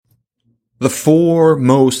The four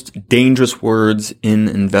most dangerous words in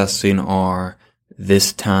investing are,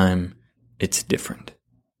 this time it's different.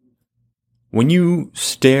 When you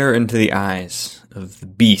stare into the eyes of the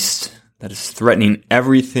beast that is threatening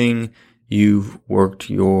everything you've worked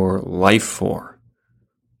your life for,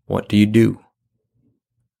 what do?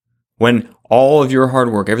 When all of your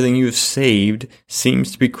hard work, everything you've saved,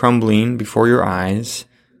 seems to be crumbling before your eyes,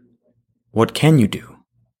 what can you do?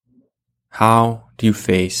 How do you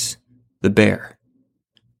face the bear?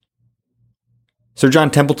 Sir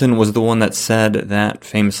John Templeton was the one that said that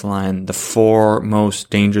famous line, the four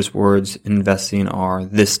most dangerous words in investing are,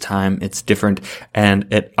 this time it's different, and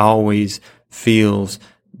it always feels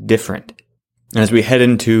different. And as we head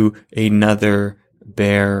into another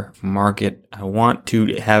bear market, I want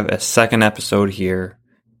to have a second episode here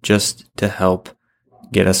just to help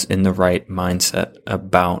get us in the right mindset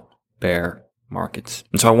about bear markets.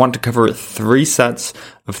 And so I want to cover three sets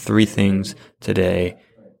of three things today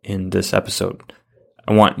in this episode.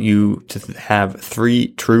 I want you to have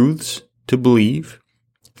three truths to believe,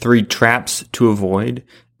 three traps to avoid,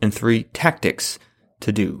 and three tactics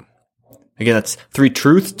to do. Again, that's three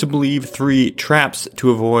truths to believe, three traps to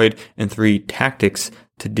avoid, and three tactics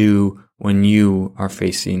to do when you are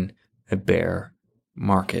facing a bear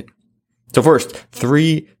market. So first,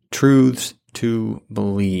 three truths to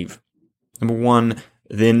believe. Number one,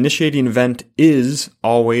 the initiating event is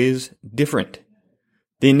always different.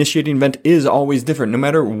 The initiating event is always different. No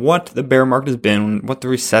matter what the bear market has been, what the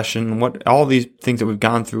recession, what all these things that we've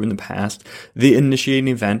gone through in the past, the initiating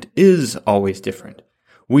event is always different.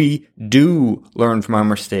 We do learn from our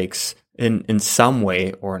mistakes in some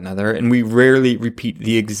way or another, and we rarely repeat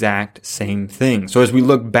the exact same thing. So as we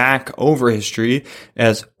look back over history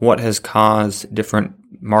as what has caused different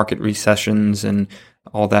market recessions and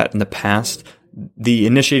all that in the past, the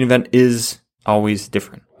initiating event is always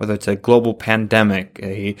different. Whether it's a global pandemic,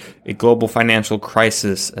 a global financial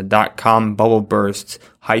crisis, a dot-com bubble burst,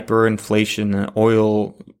 hyperinflation,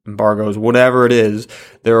 oil embargoes, whatever it is,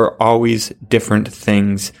 there are always different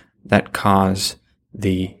things that cause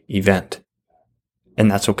the event. And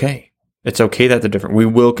that's okay. It's okay that they're different. We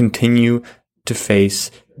will continue to face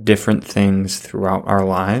different things throughout our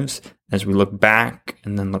lives. As we look back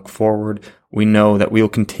and then look forward, we know that we will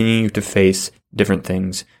continue to face different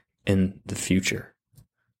things in the future.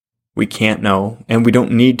 We can't know, and we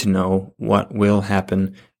don't need to know what will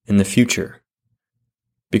happen in the future.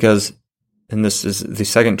 Because, and this is the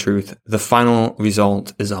second truth, the final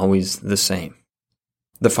result is always the same.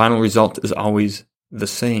 The final result is always the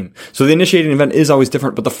same. So the initiating event is always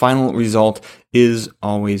different, but the final result is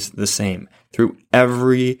always the same. Through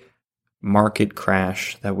every market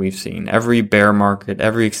crash that we've seen, every bear market,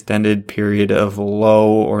 every extended period of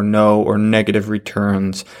low or no or negative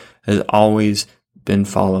returns has always been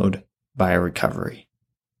followed by a recovery.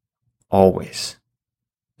 Always.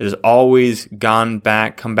 It has always come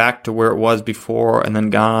back to where it was before, and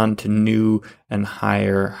then gone to new and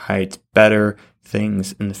higher heights, better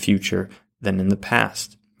things in the future than in the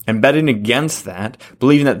past. And betting against that,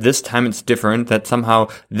 believing that this time it's different, that somehow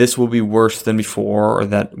this will be worse than before, or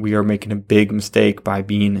that we are making a big mistake by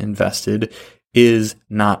being invested, is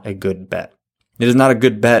not a good bet. It is not a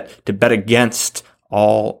good bet to bet against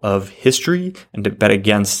all of history and to bet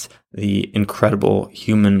against the incredible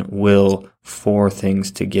human will for things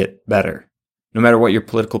to get better. No matter what your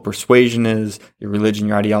political persuasion is, your religion,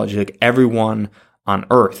 your ideology, like everyone on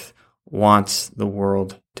earth wants the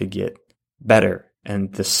world to get better.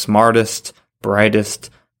 And the smartest,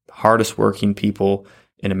 brightest, hardest working people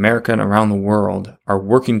in America and around the world are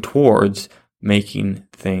working towards making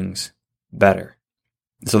things better.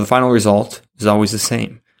 So the final result is always the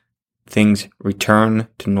same. Things return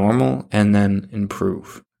to normal and then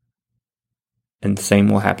improve. And the same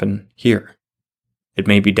will happen here. It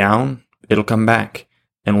may be down, it'll come back,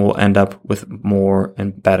 and we'll end up with more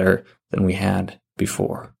and better than we had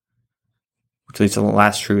before. Which leads to the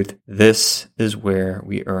last truth. This is where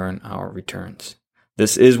we earn our returns.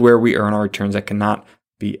 This is where we earn our returns. That cannot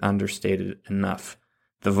be understated enough.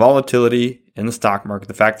 The volatility in the stock market,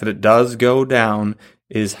 the fact that it does go down,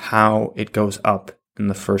 is how it goes up in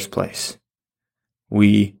the first place.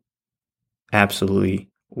 We absolutely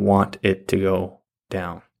want it to go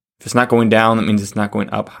down. If it's not going down, that means it's not going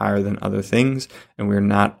up higher than other things, and we're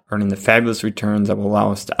not earning the fabulous returns that will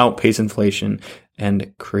allow us to outpace inflation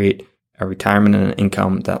and create a retirement and an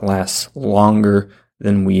income that lasts longer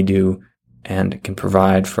than we do and can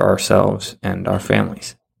provide for ourselves and our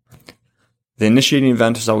families. The initiating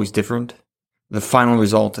event is always different. The final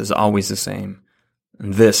result is always the same.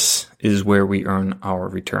 And this is where we earn our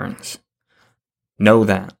returns. Know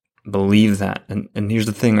that. believe that. And here's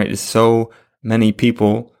the thing, right? Is so many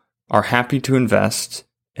people are happy to invest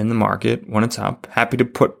in the market when it's up, happy to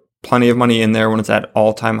put plenty of money in there when it's at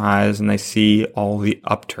all-time highs and they see all the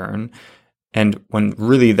upturn. And when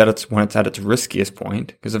really that's when it's at its riskiest point,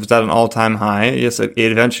 because if it's at an all-time high, yes, it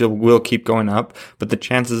eventually will keep going up, but the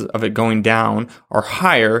chances of it going down are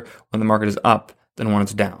higher when the market is up than when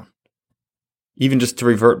it's down. Even just to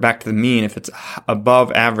revert back to the mean, if it's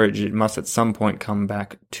above average, it must at some point come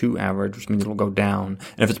back to average, which means it'll go down.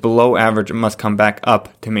 And if it's below average, it must come back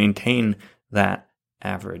up to maintain that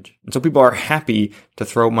average. And so people are happy to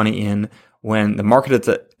throw money in when the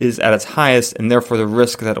market is at its highest, and therefore the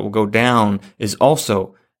risk that it will go down is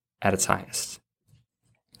also at its highest.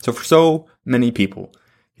 So for so many people,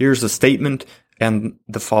 here's the statement and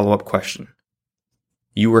the follow-up question.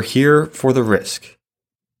 You are here for the risk.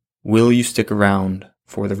 Will you stick around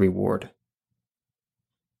for the reward?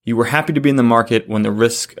 You were happy to be in the market when the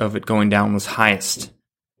risk of it going down was highest.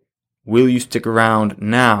 Will you stick around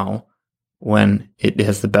now when it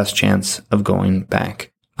has the best chance of going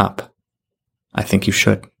back up? I think you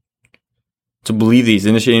should. To believe these,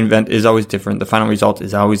 initiating event is always different. The final result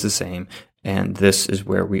is always the same. And this is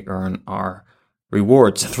where we earn our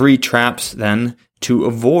rewards. 3 traps then to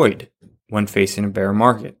avoid when facing a bear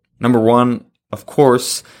market. Number 1, of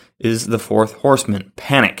course, is the 4th horseman,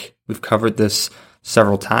 panic. We've covered this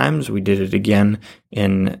several times. We did it again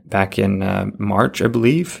back in March, I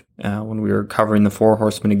believe, when we were covering the 4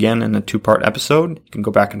 horsemen again in a 2-part episode. You can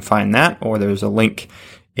go back and find that, or there's a link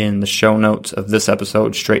in the show notes of this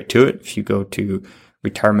episode straight to it. If you go to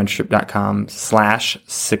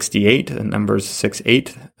retirementship.com/68, the number is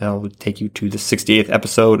 68, that'll take you to the 68th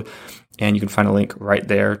episode, and you can find a link right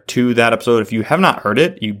there to that episode. If you have not heard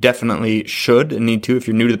it, you definitely should and need to. If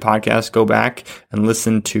you're new to the podcast, go back and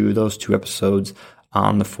listen to those 2 episodes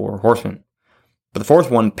on the 4 horsemen. But the 4th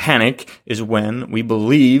one, panic, is when we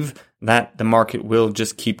believe that the market will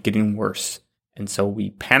just keep getting worse. And so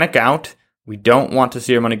we panic out. We don't want to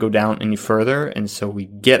see our money go down any further, and so we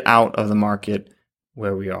get out of the market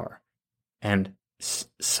where we are. And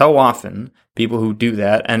so often, people who do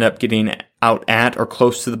that end up getting out at or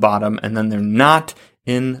close to the bottom, and then they're not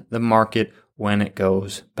in the market when it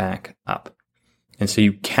goes back up. And so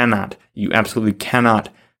you absolutely cannot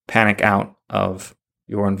panic out of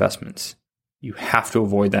your investments. You have to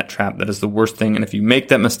avoid that trap. That is the worst thing. And if you make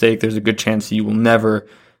that mistake, there's a good chance you will never,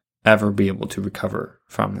 ever be able to recover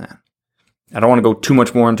from that. I don't want to go too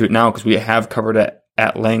much more into it now because we have covered it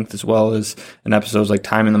at length, as well as in episodes like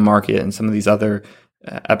Time in the Market and some of these other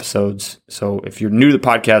episodes. So if you're new to the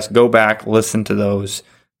podcast, go back, listen to those,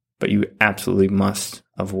 but you absolutely must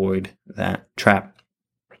avoid that trap.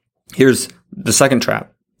 Here's the second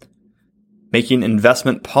trap: making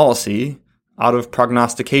investment policy out of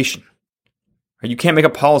prognostication. You can't make a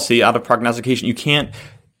policy out of prognostication. You can't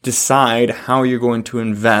decide how you're going to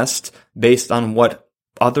invest based on what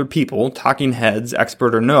other people, talking heads,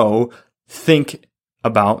 expert or no, think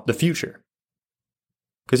about the future.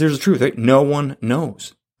 Because here's the truth, right? No one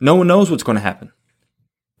knows. No one knows what's going to happen.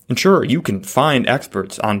 And sure, you can find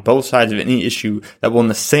experts on both sides of any issue that will in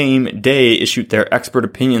the same day issue their expert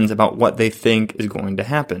opinions about what they think is going to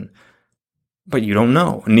happen. But you don't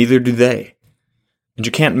know, and neither do they. And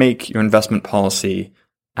you can't make your investment policy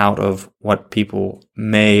out of what people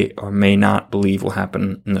may or may not believe will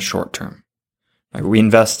happen in the short term. We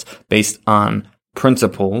invest based on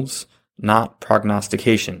principles, not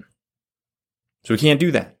prognostication. So we can't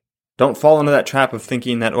do that. Don't fall into that trap of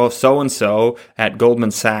thinking that, well, so-and-so at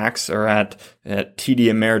Goldman Sachs or at TD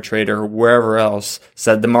Ameritrade or wherever else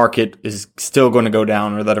said the market is still going to go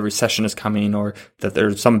down, or that a recession is coming, or that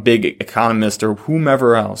there's some big economist or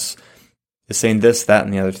whomever else is saying this, that,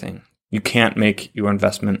 and the other thing. You can't make your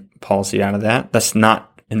investment policy out of that. That's not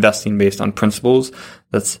investing based on principles.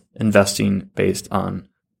 That's investing based on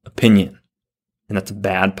opinion. And that's a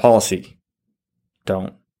bad policy.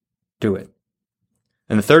 Don't do it.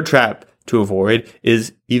 And the third trap to avoid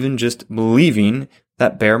is even just believing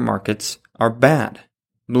that bear markets are bad.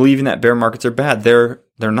 Believing that bear markets are bad. They're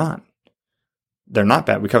not. They're not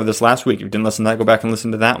bad. We covered this last week. If you didn't listen to that, go back and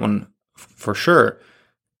listen to that one for sure.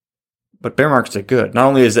 But bear markets are good. Not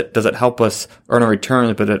only does it help us earn a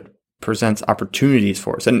return, but it presents opportunities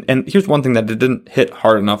for us. And here's one thing that didn't hit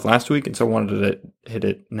hard enough last week, and so I wanted to hit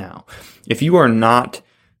it now. If you are not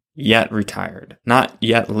yet retired, not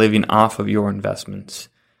yet living off of your investments,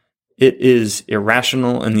 it is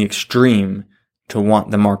irrational in the extreme to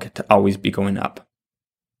want the market to always be going up.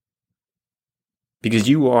 Because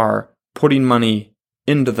you are putting money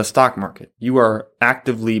into the stock market. You are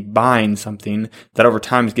actively buying something that over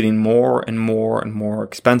time is getting more and more and more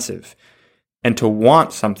expensive. And to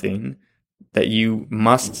want something that you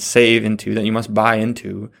must save into, that you must buy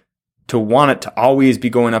into, to want it to always be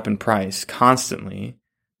going up in price constantly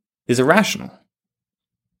is irrational.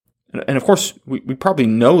 And of course, we probably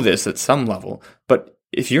know this at some level, but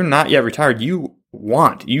if you're not yet retired, you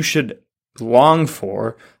should long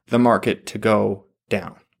for the market to go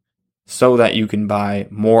down so that you can buy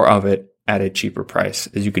more of it at a cheaper price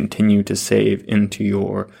as you continue to save into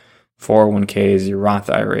your 401ks, your Roth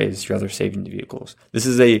IRAs, your other savings vehicles. This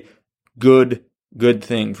is a good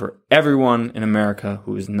thing for everyone in America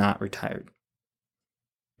who is not retired.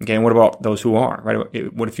 Okay, and what about those who are,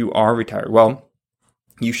 right? What if you are retired? Well,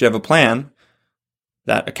 you should have a plan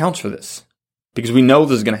that accounts for this, because we know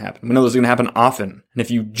this is going to happen. We know this is going to happen often. And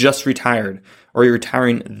if you just retired or you're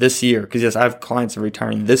retiring this year, because yes, I have clients that are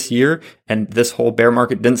retiring this year, and this whole bear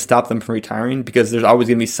market didn't stop them from retiring, because there's always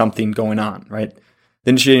going to be something going on, right? The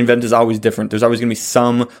initiating event is always different. There's always going to be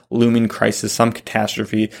some looming crisis, some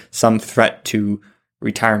catastrophe, some threat to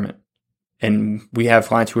retirement. And we have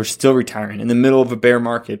clients who are still retiring in the middle of a bear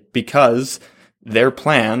market because their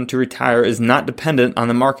plan to retire is not dependent on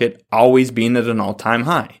the market always being at an all-time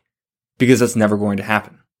high, because that's never going to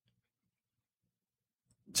happen.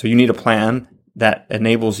 So you need a plan that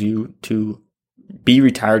enables you to be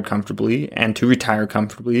retired comfortably, and to retire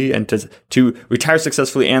comfortably, and to retire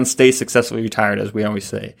successfully and stay successfully retired, as we always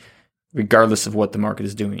say, regardless of what the market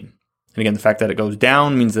is doing. And again, the fact that it goes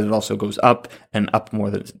down means that it also goes up, and up more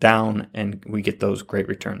than it's down, and we get those great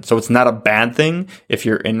returns. So it's not a bad thing if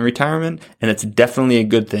you're in retirement, and it's definitely a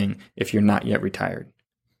good thing if you're not yet retired.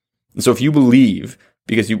 And so if you believe,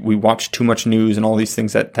 because we watch too much news and all these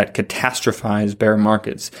things that catastrophize bear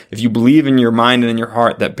markets, if you believe in your mind and in your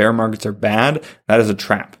heart that bear markets are bad, that is a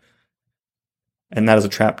trap. And that is a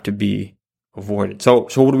trap to be avoided. So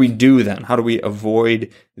what do we do then? How do we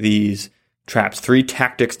avoid these traps? 3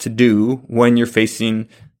 tactics to do when you're facing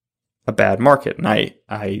a bad market. And I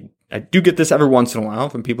do get this every once in a while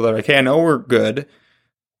from people that are like, hey, I know we're good,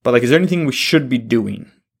 but like, is there anything we should be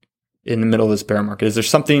doing in the middle of this bear market? Is there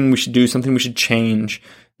something we should do, something we should change,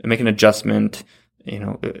 make an adjustment?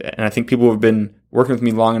 And I think people who have been working with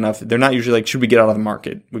me long enough, they're not usually like, should we get out of the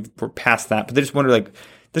market? We're past that, but they just wonder, like,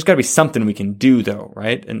 there's got to be something we can do though,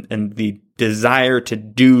 right? And the desire to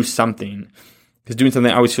do something, because doing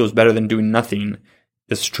something always feels better than doing nothing,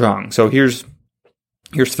 is strong. So here's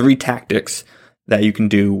 3 tactics that you can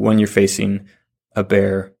do when you're facing a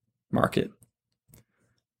bear market.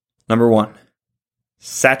 Number 1,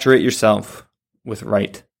 saturate yourself with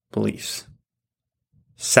right beliefs.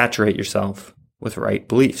 Saturate yourself with right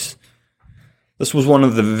beliefs. This was one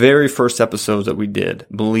of the very first episodes that we did,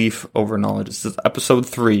 Belief Over Knowledge. This is episode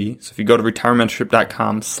 3. So if you go to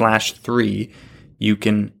retirementship.com/3, you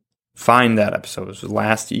can find that episode. It was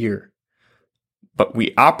last year. But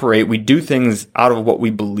we do things out of what we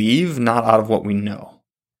believe, not out of what we know.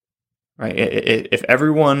 Right? If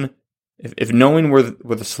knowing were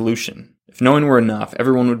the solution, if knowing were enough,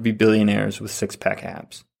 everyone would be billionaires with 6-pack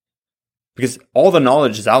abs. Because all the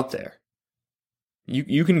knowledge is out there.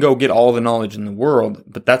 You can go get all the knowledge in the world,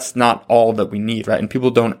 but that's not all that we need, right? And people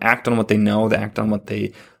don't act on what they know, they act on what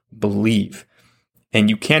they believe. And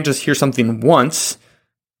you can't just hear something once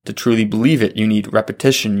to truly believe it. You need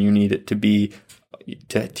repetition. You need it to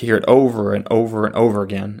hear it over and over and over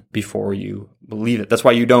again before you believe it. That's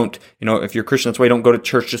why you don't, if you're a Christian, that's why you don't go to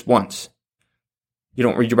church just once. You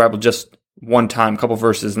don't read your Bible just one time, a couple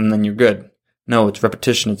verses, and then you're good. No, it's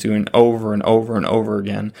repetition. It's doing over and over and over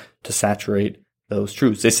again to saturate those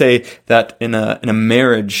truths. They say that in a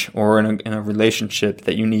marriage or in a relationship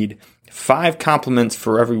that you need 5 compliments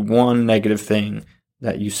for every 1 negative thing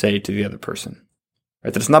that you say to the other person.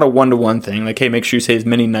 Right? That it's not a 1-to-1 thing. Like, hey, make sure you say as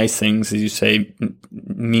many nice things as you say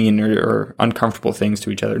mean or uncomfortable things to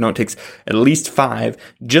each other. No, it takes at least 5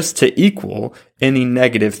 just to equal any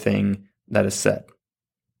negative thing that is said.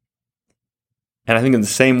 And I think in the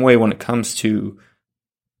same way, when it comes to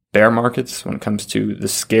bear markets, when it comes to the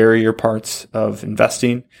scarier parts of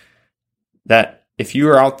investing, that if you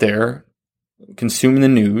are out there consuming the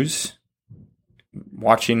news,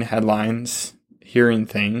 watching headlines, hearing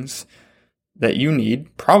things, that you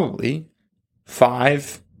need probably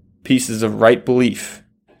 5 pieces of right belief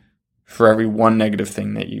for every 1 negative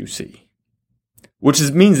thing that you see. Which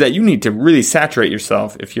means that you need to really saturate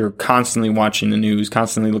yourself if you're constantly watching the news,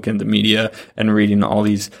 constantly looking at the media and reading all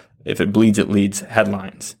these, if it bleeds, it leads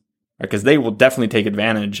headlines. Because they will definitely take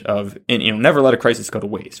advantage of, and never let a crisis go to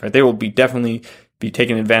waste, right? They will definitely be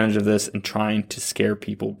taking advantage of this and trying to scare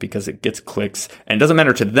people because it gets clicks. And it doesn't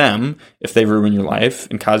matter to them if they ruin your life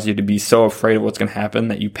and cause you to be so afraid of what's going to happen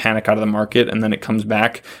that you panic out of the market and then it comes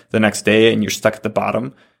back the next day and you're stuck at the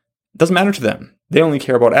bottom. It doesn't matter to them. They only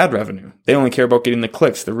care about ad revenue. They only care about getting the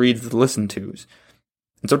clicks, the reads, the listen tos.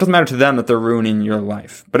 And so it doesn't matter to them that they're ruining your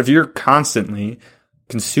life. But if you're constantly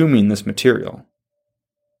consuming this material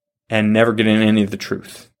and never getting any of the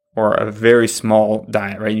truth, or a very small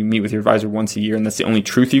diet, right? You meet with your advisor once a year and that's the only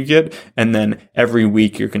truth you get. And then every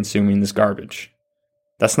week you're consuming this garbage.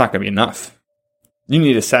 That's not going to be enough. You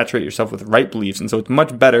need to saturate yourself with right beliefs. And so it's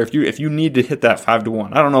much better if you need to hit that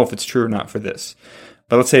 5-to-1. I don't know if it's true or not for this,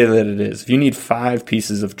 but let's say that it is. If you need 5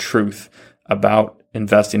 pieces of truth about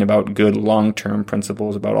investing, about good long-term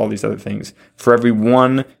principles, about all these other things, for every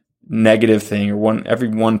one negative thing or every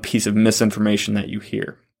one piece of misinformation that you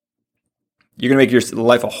hear, you're going to make your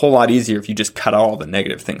life a whole lot easier if you just cut out all the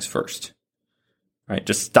negative things first, right?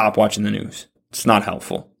 Just stop watching the news. It's not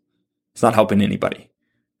helpful. It's not helping anybody.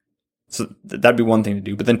 So that'd be one thing to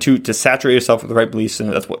do. But then two, to saturate yourself with the right beliefs,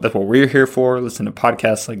 and that's what we're here for. Listen to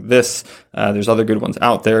podcasts like this. There's other good ones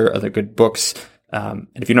out there, other good books. And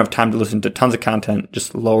if you don't have time to listen to tons of content,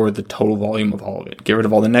 just lower the total volume of all of it. Get rid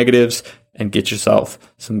of all the negatives and get yourself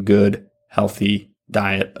some good, healthy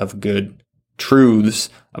diet of good truths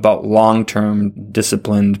about long-term,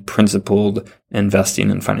 disciplined, principled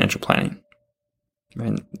investing and financial planning.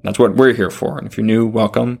 And that's what we're here for. And if you're new,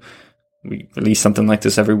 welcome. We release something like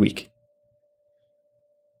this every week.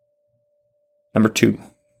 Number 2,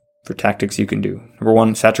 for tactics you can do. Number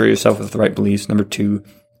 1, saturate yourself with the right beliefs. Number 2,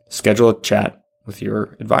 schedule a chat with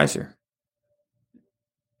your advisor.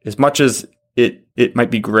 As much as it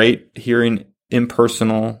might be great hearing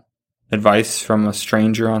impersonal advice from a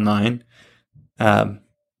stranger online,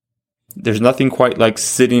 there's nothing quite like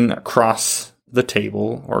sitting across the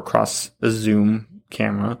table or across a Zoom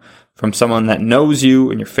camera from someone that knows you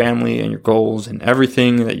and your family and your goals and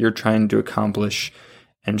everything that you're trying to accomplish,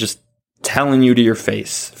 and just telling you to your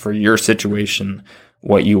face for your situation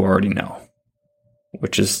what you already know,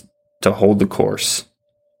 which is to hold the course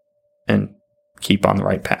and keep on the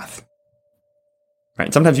right path.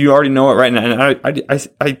 Right? Sometimes you already know it, right? And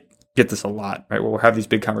I get this a lot, right? Where we'll have these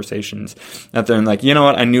big conversations out there and like, you know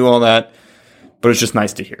what? I knew all that, but it's just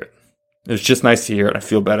nice to hear it. It's just nice to hear it. I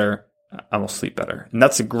feel better. I will sleep better. And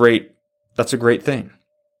that's a great thing.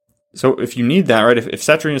 So if you need that, right? If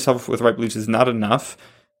saturating yourself with right beliefs is not enough,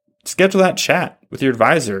 schedule that chat with your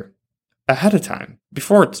advisor ahead of time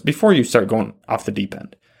before you start going off the deep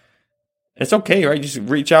end. It's okay, right? You just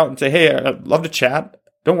reach out and say, hey, I'd love to chat.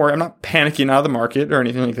 Don't worry, I'm not panicking out of the market or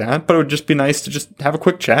anything like that, but it would just be nice to just have a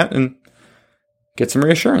quick chat and get some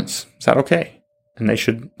reassurance. Is that okay? And they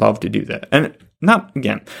should love to do that. And not,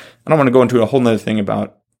 again, I don't want to go into a whole nother thing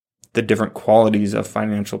about the different qualities of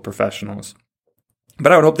financial professionals,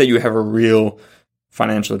 but I would hope that you have a real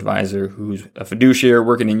financial advisor who's a fiduciary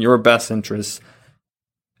working in your best interests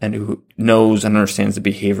and who knows and understands the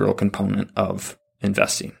behavioral component of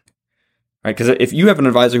investing. Right? Because if you have an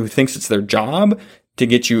advisor who thinks it's their job to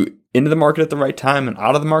get you into the market at the right time and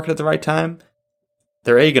out of the market at the right time,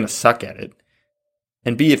 they're A, going to suck at it.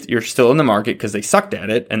 And B, if you're still in the market because they sucked at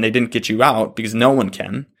it and they didn't get you out, because no one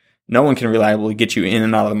can reliably get you in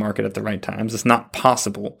and out of the market at the right times. It's not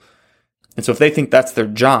possible. And so if they think that's their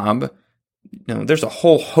job, there's a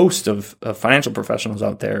whole host of financial professionals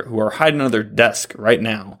out there who are hiding under their desk right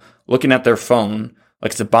now, looking at their phone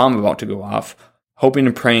like it's a bomb about to go off, hoping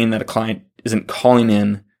and praying that a client isn't calling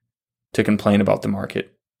in to complain about the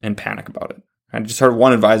market and panic about it. I just heard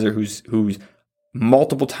one advisor who's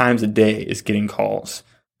multiple times a day is getting calls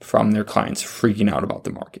from their clients freaking out about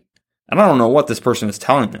the market. And I don't know what this person is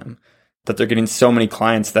telling them, that they're getting so many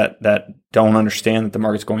clients that don't understand that the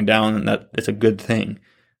market's going down and that it's a good thing.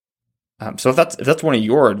 So if that's one of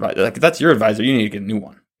your advisors, like if that's your advisor, you need to get a new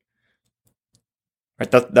one.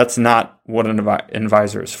 Right? That's not what an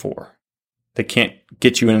advisor is for. They can't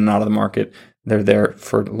get you in and out of the market. They're there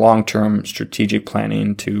for long-term strategic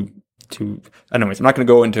planning anyways, I'm not going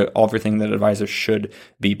to go into everything that advisors should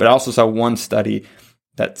be, but I also saw one study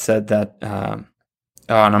that said that, and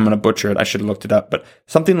I'm going to butcher it, I should have looked it up, but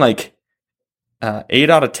something like 8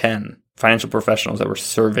 out of 10 financial professionals that were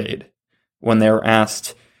surveyed, when they were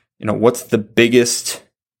asked, what's the biggest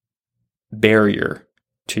barrier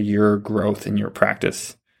to your growth in your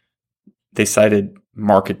practice, they cited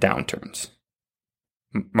market downturns,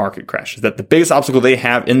 market crashes, that the biggest obstacle they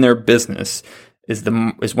have in their business is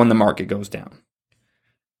when the market goes down.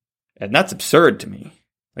 And that's absurd to me.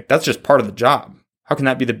 Like, that's just part of the job. How can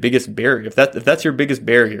that be the biggest barrier? If that's your biggest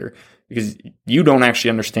barrier, because you don't actually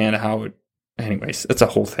understand how it, anyways, that's a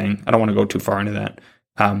whole thing. I don't want to go too far into that.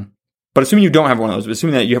 But assuming you don't have one of those, but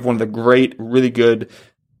assuming that you have one of the great, really good,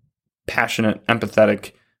 passionate,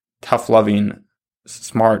 empathetic, tough-loving,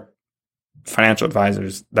 smart financial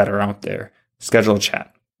advisors that are out there, schedule a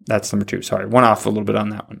chat. That's number 2. Sorry, one off a little bit on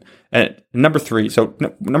that one. And number 3, so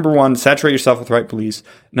number 1, saturate yourself with right beliefs.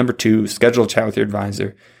 Number 2, schedule a chat with your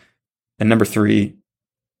advisor. And number 3,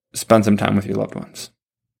 spend some time with your loved ones.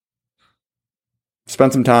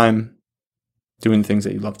 Spend some time doing things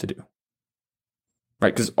that you love to do.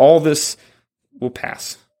 Right? Because all this will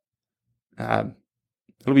pass. It'll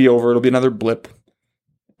be over. It'll be another blip.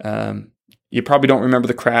 You probably don't remember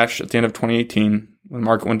the crash at the end of 2018 when the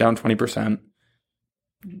market went down 20%.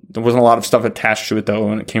 There wasn't a lot of stuff attached to it, though,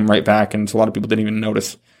 and it came right back, and so a lot of people didn't even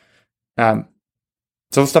notice. So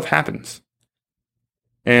this stuff happens.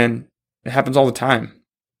 And it happens all the time.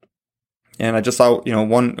 And I just saw,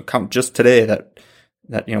 one account just today that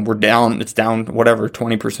we're down, it's down,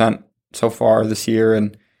 20% so far this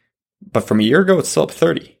year. But from a year ago, it's still up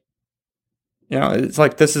 30. It's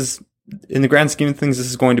like this is, in the grand scheme of things, this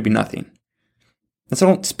is going to be nothing. And so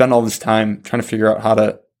don't spend all this time trying to figure out how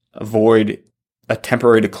to avoid a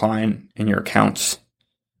temporary decline in your accounts.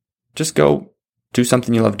 Just go do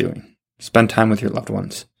something you love doing. Spend time with your loved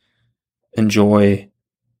ones. Enjoy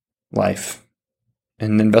life.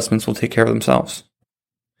 And the investments will take care of themselves.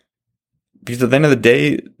 Because at the end of the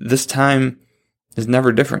day, this time is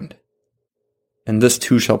never different. And this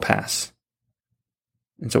too shall pass.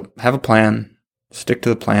 And so have a plan. Stick to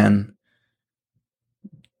the plan.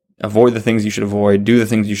 Avoid the things you should avoid. Do the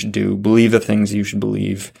things you should do. Believe the things you should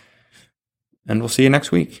believe. And we'll see you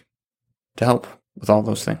next week to help with all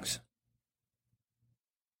those things.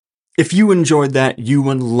 If you enjoyed that, you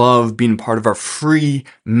would love being part of our free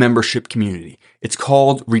membership community. It's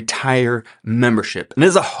called Retire Membership, and it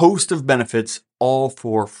has a host of benefits, all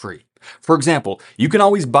for free. For example, you can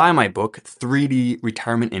always buy my book, 3D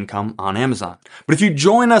Retirement Income, on Amazon. But if you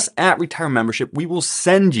join us at Retire Membership, we will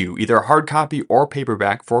send you either a hard copy or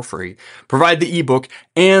paperback for free, provide the ebook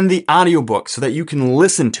and the audiobook so that you can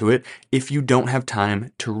listen to it if you don't have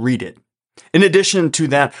time to read it. In addition to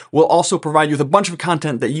that, we'll also provide you with a bunch of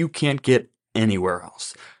content that you can't get anywhere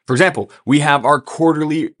else. For example, we have our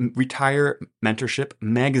quarterly Retire Mentorship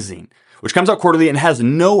magazine, which comes out quarterly and has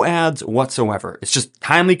no ads whatsoever. It's just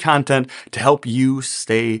timely content to help you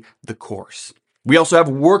stay the course. We also have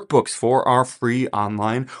workbooks for our free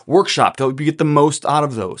online workshop to help you get the most out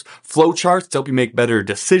of those, flowcharts to help you make better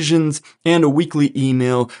decisions, and a weekly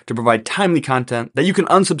email to provide timely content that you can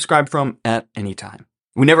unsubscribe from at any time.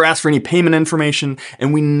 We never ask for any payment information,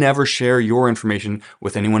 and we never share your information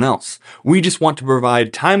with anyone else. We just want to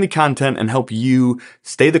provide timely content and help you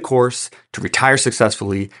stay the course to retire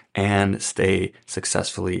successfully and stay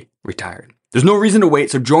successfully retired. There's no reason to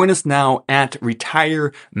wait, so join us now at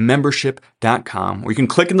retiremembership.com, where you can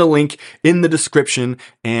click in the link in the description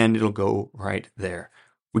and it'll go right there.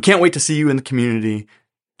 We can't wait to see you in the community.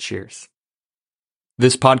 Cheers.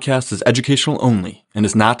 This podcast is educational only and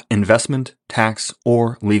is not investment, tax,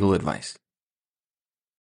 or legal advice.